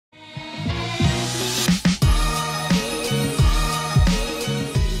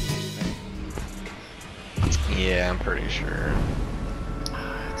I'm pretty sure.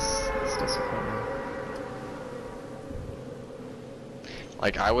 It's disappointing.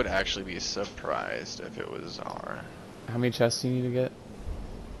 Like, I would actually be surprised if it was R. How many chests do you need to get?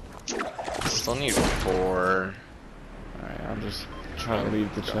 Still need 4. Alright, I'll just try to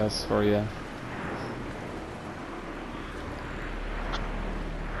leave the chest for you.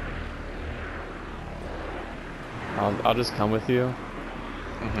 I'll just come with you.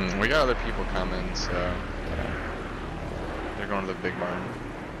 We got other people coming, so Okay. they're going to the big barn.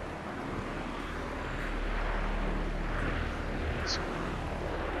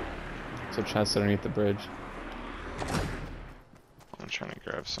 So chest underneath the bridge. I'm trying to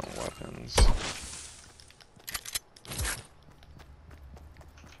grab some weapons.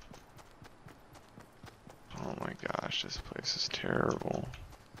 Oh my gosh, this place is terrible.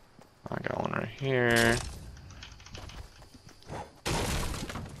 I got one right here.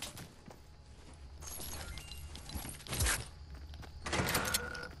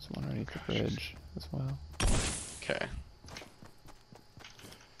 There's one underneath the bridge as well. Okay.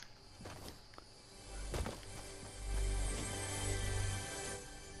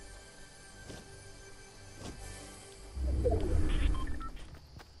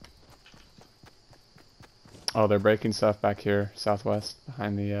 Oh, they're breaking stuff back here, southwest,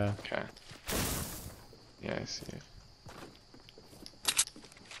 behind the, Okay. Yeah, I see it.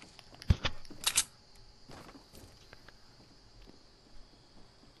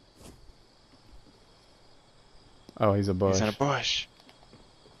 Oh, he's a bush. He's in a bush.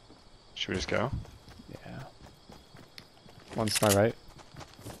 Should we just go? Yeah. One's to my right.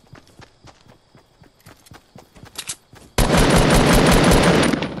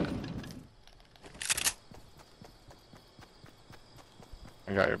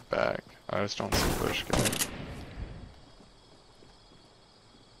 I got your back. I just don't see bush guy.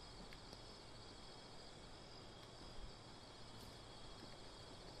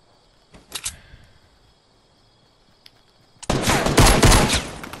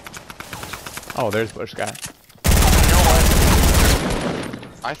 Oh, there's bush guy. You know what?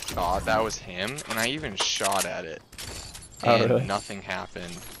 I thought that was him, and I even shot at it. Oh, And really? nothing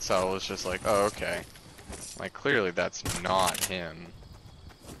happened. So I was just like, oh, okay. Like, clearly that's not him.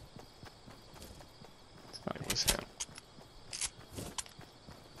 It was him.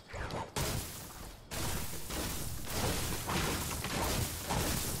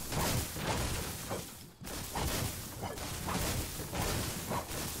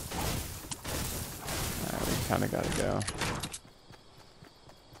 Alright, we kinda gotta go.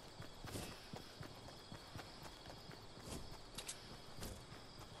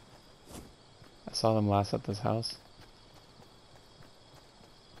 I saw them last at this house.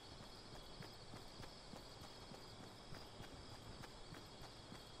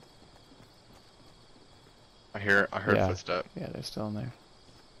 I heard Yeah. footstep. Yeah, they're still in there.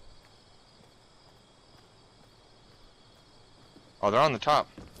 Oh, they're on the top.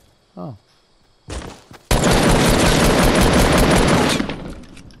 Oh.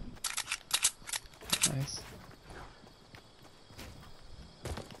 Nice.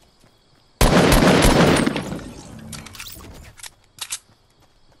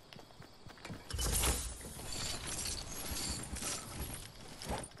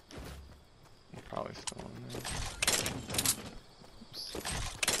 Probably still in there. Oops.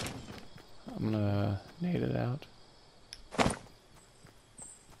 I'm gonna nade it out.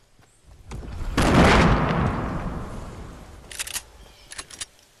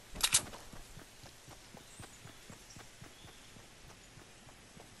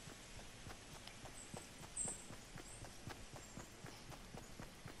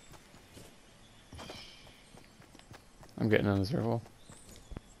 I'm getting on the circle.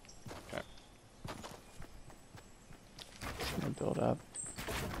 Okay. Just gonna build up.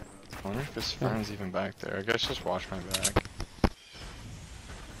 I wonder if his friend's even back there. I guess just watch my back.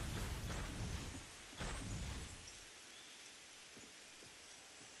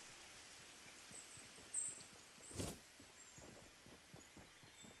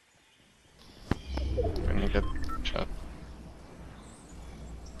 I need to get shot.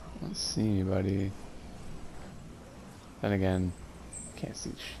 I don't see anybody. Then again, can't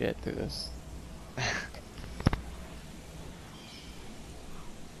see shit through this.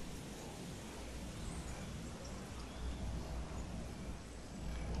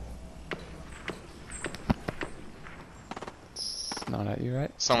 It's not at you,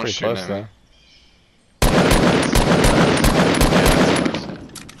 right? Someone's Pretty shooting close, at me.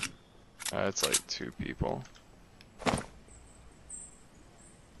 It's like 2 people.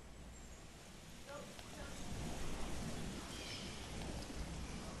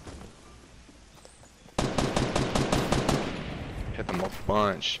 them a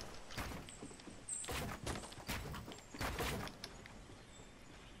bunch.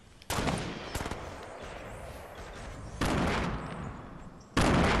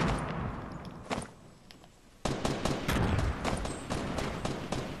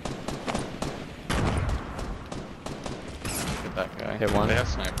 Get that guy. Hit one. They have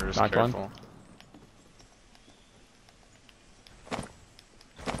snipers. Knocked Careful. one.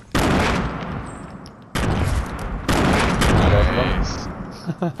 Nice.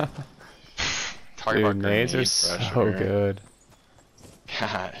 Talk Dude, about nades are grenade so pressure. good.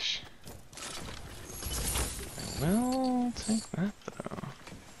 Gosh. I will take that though.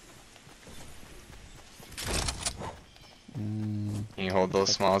 Mm, Can you hold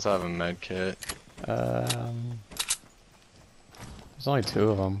those smalls? I have a med kit. there's only 2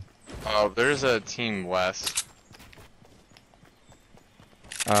 of them. Oh, there's a team west.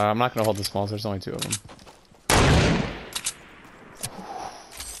 I'm not gonna hold the smalls. There's only 2 of them.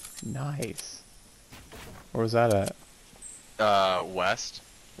 Nice. Where was that at? West.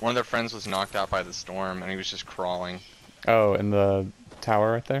 One of their friends was knocked out by the storm, and he was just crawling. Oh, in the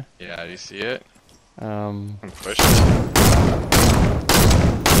tower right there. Yeah, do you see it? I'm Push it.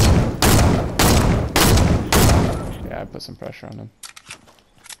 Yeah, I put some pressure on him.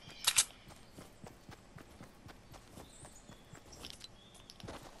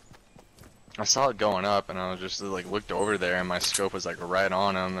 I saw it going up, and I was just like looked over there, and my scope was like right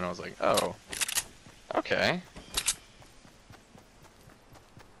on him, and I was like, oh, okay.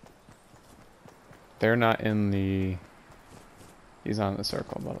 They're not in the. He's on the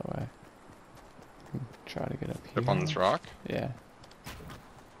circle, by the way. Try to get up here. Up on this rock. Yeah.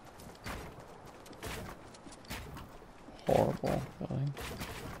 Horrible building.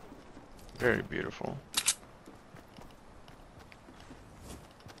 Very beautiful.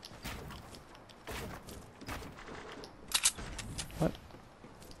 What?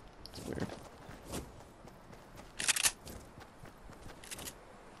 It's weird.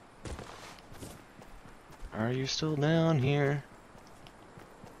 Are you still down here?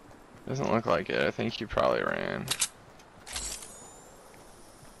 Doesn't look like it. I think you probably ran.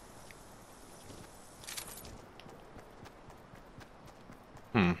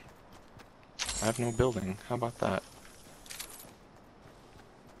 I have no building. How about that?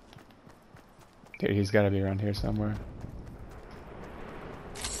 Dude, he's gotta be around here somewhere.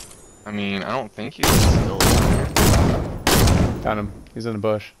 I mean, I don't think he's still there. Found him. He's in the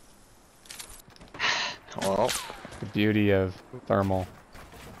bush. Well, The beauty of thermal.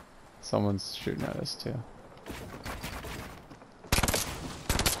 Someone's shooting at us too.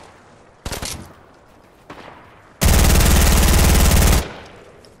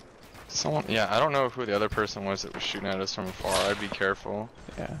 someone, yeah, I don't know who the other person was that was shooting at us from afar. I'd be careful.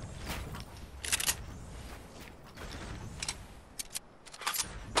 Yeah.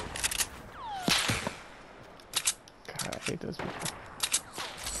 God, I hate those people.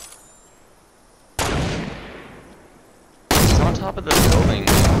 It's on top of the building.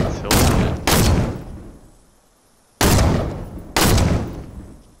 It's tilted it.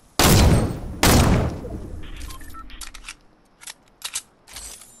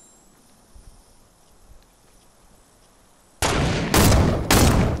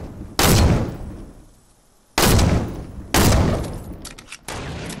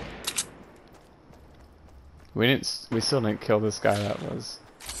 We still didn't kill this guy that was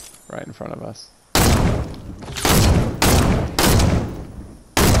right in front of us.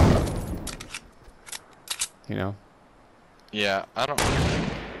 You know? Yeah,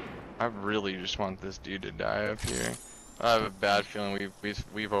 I really just want this dude to die up here. I have a bad feeling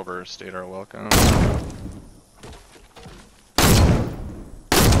we've overstayed our welcome.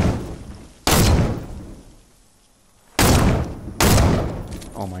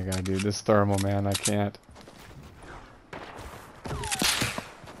 Oh my god, dude, this thermal, man, I can't.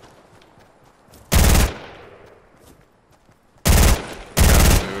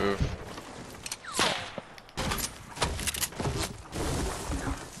 Gotta move.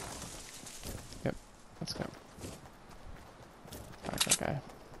 Yep, let's go. Fuck that guy.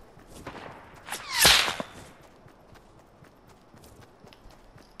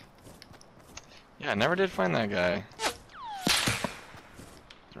 Yeah, I never did find that guy.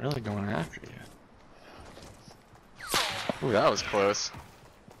 They're really going after you. Ooh, that was close.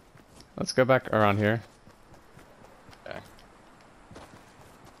 Let's go back around here. Okay.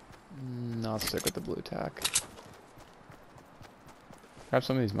 I'll stick with the blue tack. Grab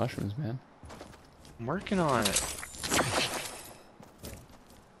some of these mushrooms, man. I'm working on it.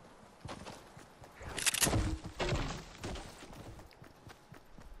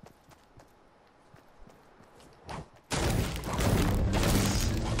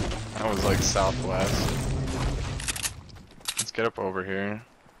 was like southwest. Let's get up over here.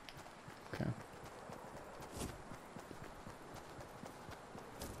 Okay.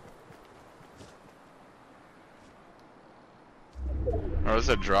 Or was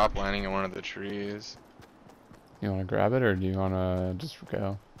a drop landing in one of the trees? You want to grab it or do you want to just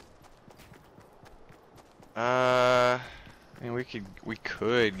go? I mean, we could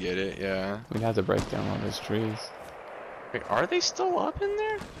get it, yeah. We'd have to break down one of those trees. Wait, are they still up in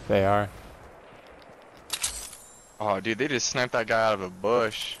there? They are. Oh, dude, they just sniped that guy out of a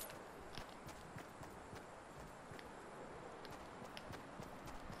bush.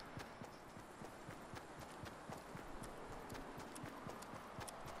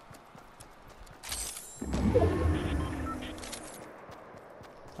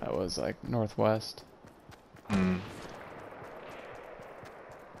 That was like northwest. Hmm.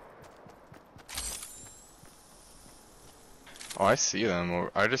 Oh, I see them.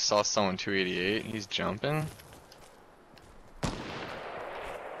 I just saw someone 288. He's jumping.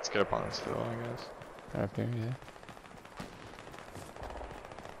 Let's get up on this hill, I guess. Up here, yeah.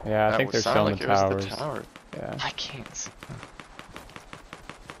 Yeah, I That think they're sounded still in like the it was towers. the tower. Yeah. I can't see.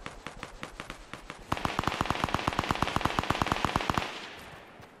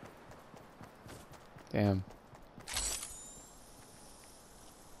 Damn.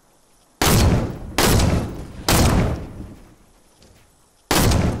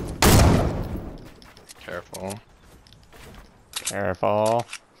 Careful. Careful.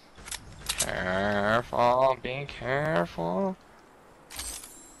 Careful. Be careful.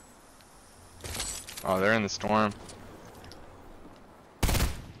 Oh, they're in the storm.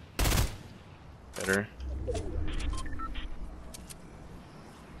 Better.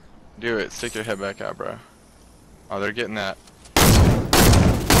 Do it. Stick your head back out, bro. Oh, they're getting that.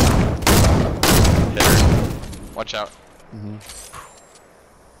 Hit her. Watch out. Mm-hmm.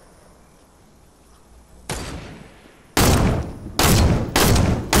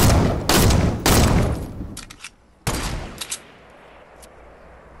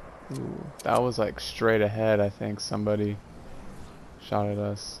 Ooh, that was like straight ahead. I think somebody shot at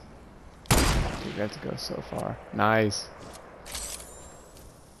us. We got to go so far. Nice.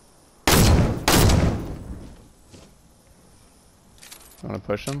 Want to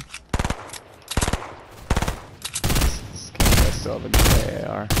push him? This guy still have a good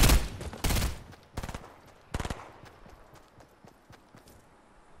AR.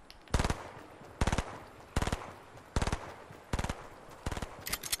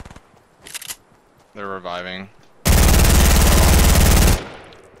 They're reviving.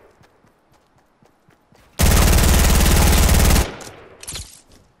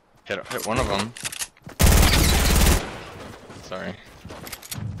 Hit one of them. Sorry.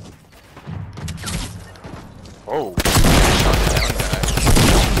 Oh, shot down guy.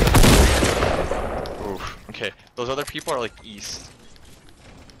 Oof. Okay, those other people are like east.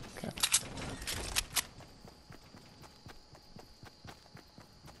 Okay.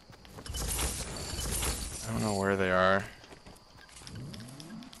 I don't know where they are.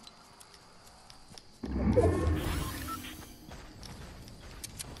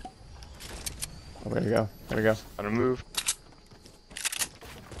 Oh, there we go. There we go. Gotta move.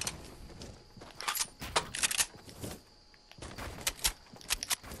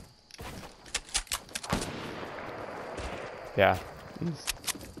 Yeah.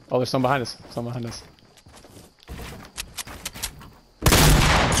 Oh, there's some behind us. Some behind us.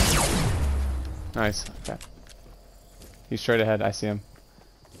 Nice. Okay. He's straight ahead. I see him.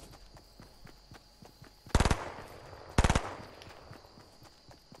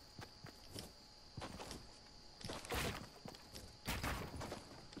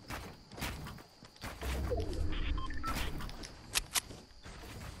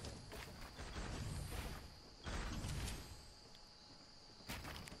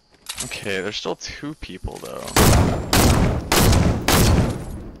 Okay, there's still two people though.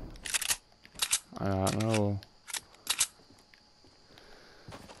 I don't know.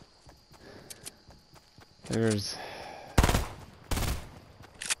 There's...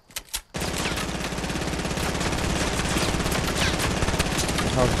 What the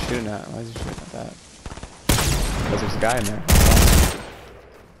hell is he shooting at? Why is he shooting at that? Because there's a guy in there.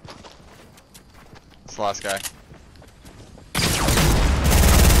 It's the last guy.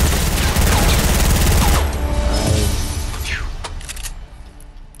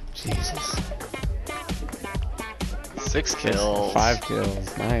 Jesus. 6 kills. 5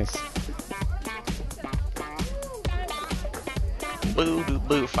 kills. Nice. Boo, boo,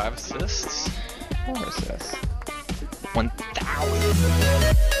 boo. 5 assists. 4 assists.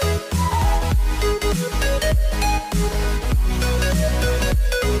 1,000.